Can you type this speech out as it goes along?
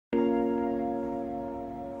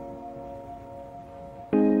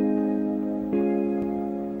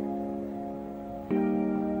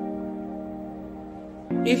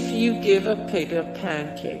if you give a pig a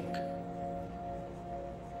pancake?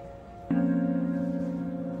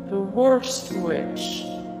 The worst witch.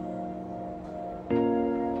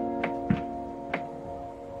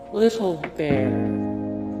 Little bear.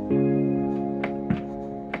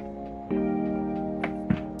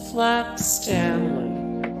 Flat Stanley.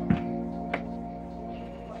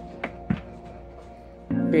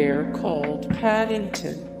 Bear called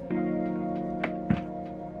Paddington.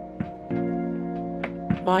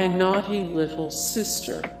 My naughty little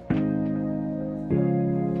sister.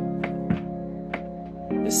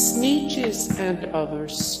 The Sneeches and Other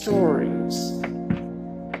Stories.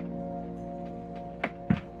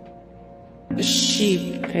 The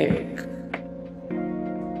Sheep Pig.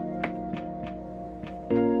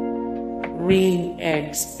 Green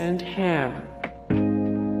Eggs and Ham.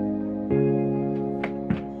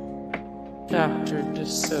 Dr.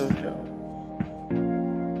 DeSoto.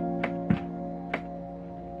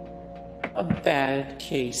 A Bad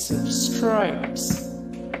Case of Stripes.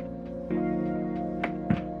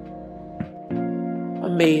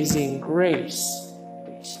 Amazing Grace.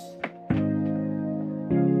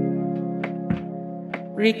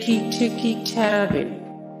 Ricky Tikki Tavi.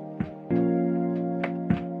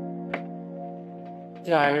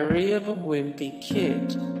 Diary of a Wimpy Kid.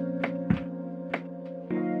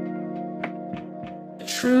 The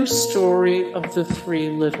True Story of the Three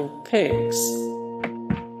Little Pigs.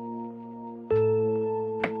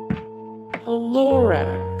 A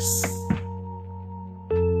Lorax.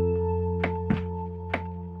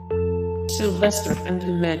 Sylvester and the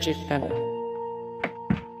Magic Bell.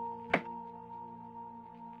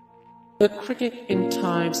 The Cricket in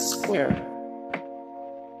Times Square,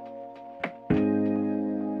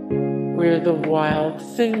 where the wild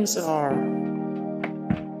things are.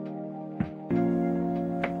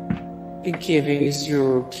 The Giving is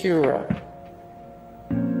Your Cura.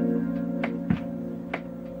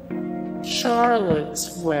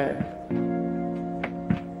 Charlotte's Web.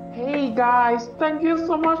 Hey guys, thank you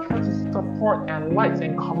so much for the support and likes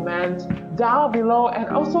and comments down below, and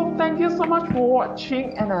also thank you so much for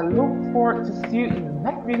watching, and I look forward to see you in the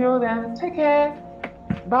next video. Then take care,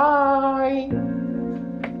 bye.